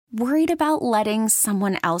Worried about letting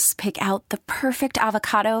someone else pick out the perfect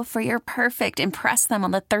avocado for your perfect impress them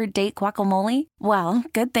on the third date guacamole? Well,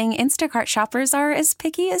 good thing Instacart shoppers are as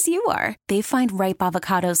picky as you are. They find ripe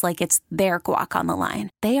avocados like it's their guac on the line.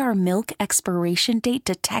 They are milk expiration date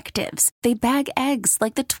detectives. They bag eggs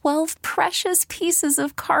like the 12 precious pieces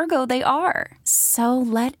of cargo they are. So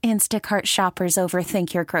let Instacart shoppers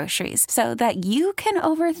overthink your groceries so that you can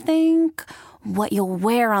overthink what you'll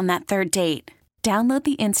wear on that third date. Download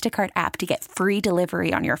the Instacart app to get free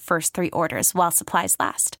delivery on your first 3 orders while supplies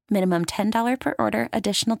last. Minimum $10 per order.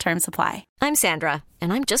 Additional terms apply. I'm Sandra,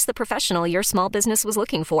 and I'm just the professional your small business was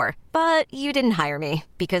looking for. But you didn't hire me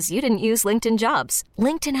because you didn't use LinkedIn Jobs.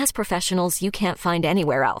 LinkedIn has professionals you can't find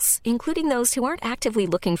anywhere else, including those who aren't actively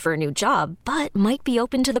looking for a new job, but might be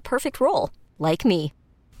open to the perfect role, like me.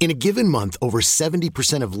 In a given month, over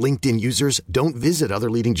 70% of LinkedIn users don't visit other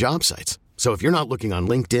leading job sites. So if you're not looking on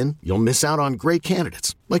LinkedIn, you'll miss out on great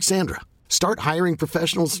candidates like Sandra. Start hiring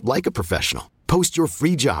professionals like a professional. Post your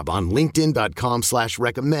free job on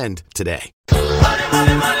linkedin.com/recommend today.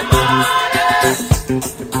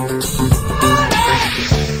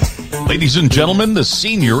 Ladies and gentlemen, the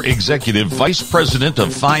Senior Executive Vice President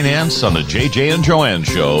of Finance on the JJ and Joanne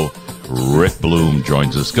Show, Rick Bloom,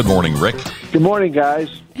 joins us. Good morning, Rick. Good morning, guys.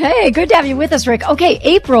 Hey, good to have you with us, Rick. Okay,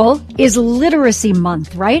 April is Literacy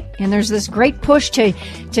Month, right? And there's this great push to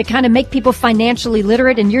kind of make people financially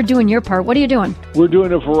literate, and you're doing your part. What are you doing? We're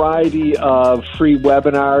doing a variety of free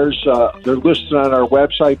webinars. They're listed on our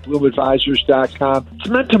website, bloomadvisors.com. It's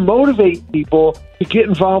meant to motivate people to get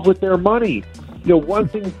involved with their money. You know, one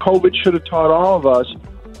thing COVID should have taught all of us,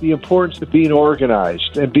 the importance of being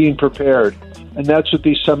organized and being prepared. And that's what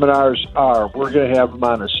these seminars are. We're going to have them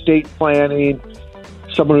on estate planning,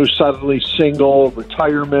 someone who's suddenly single,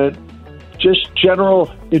 retirement, just general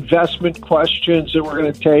investment questions that we're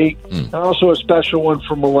going to take, and also a special one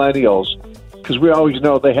for millennials, because we always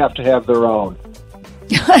know they have to have their own.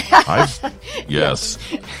 Yes.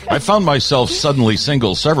 I found myself suddenly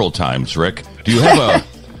single several times, Rick. Do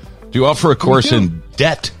you offer a course in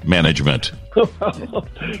debt management?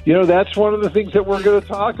 You know, that's one of the things that we're going to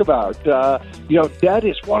talk about. Debt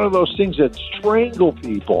is one of those things that strangle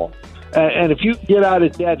people. And if you get out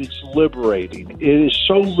of debt, it's liberating. It is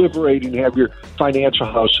so liberating to have your financial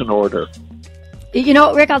house in order. You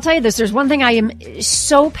know, Rick, I'll tell you this. There's one thing I am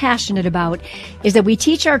so passionate about is that we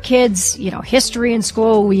teach our kids, history in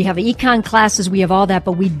school. We have econ classes. We have all that.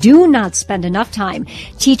 But we do not spend enough time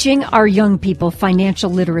teaching our young people financial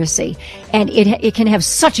literacy. And it can have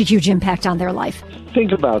such a huge impact on their life.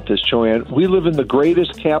 Think about this, Joanne. We live in the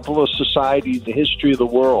greatest capitalist society in the history of the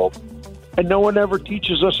world. And no one ever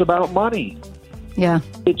teaches us about money. Yeah.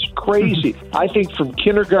 It's crazy. I think from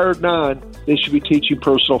kindergarten on, they should be teaching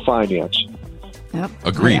personal finance. Yep.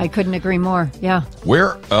 Agreed. I couldn't agree more. Yeah.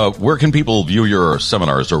 Where can people view your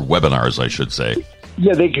seminars or webinars, I should say?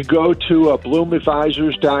 Yeah, they could go to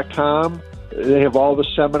bloomadvisors.com. They have all the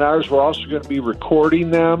seminars. We're also going to be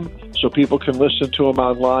recording them so people can listen to them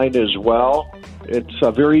online as well. It's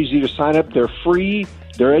very easy to sign up. They're free.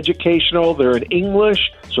 They're educational. They're in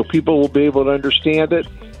English, so people will be able to understand it.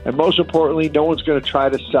 And most importantly, no one's going to try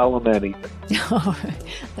to sell them anything. All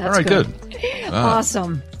right, good.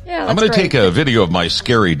 Awesome. Yeah, I'm going to take a video of my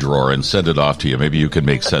scary drawer and send it off to you. Maybe you can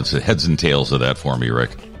make sense of heads and tails of that for me,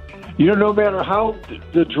 Rick. No matter how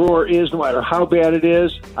the drawer is, no matter how bad it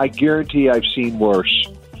is, I guarantee I've seen worse.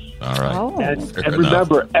 All right. Oh. And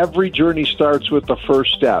remember, every journey starts with the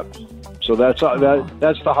first step. So that's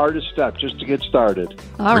the hardest step, just to get started.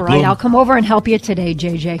 All Rick right, Bloom. I'll come over and help you today,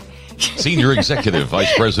 JJ. Senior Executive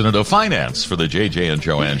Vice President of Finance for the JJ and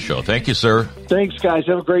Joanne Show. Thank you, sir. Thanks, guys.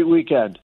 Have a great weekend.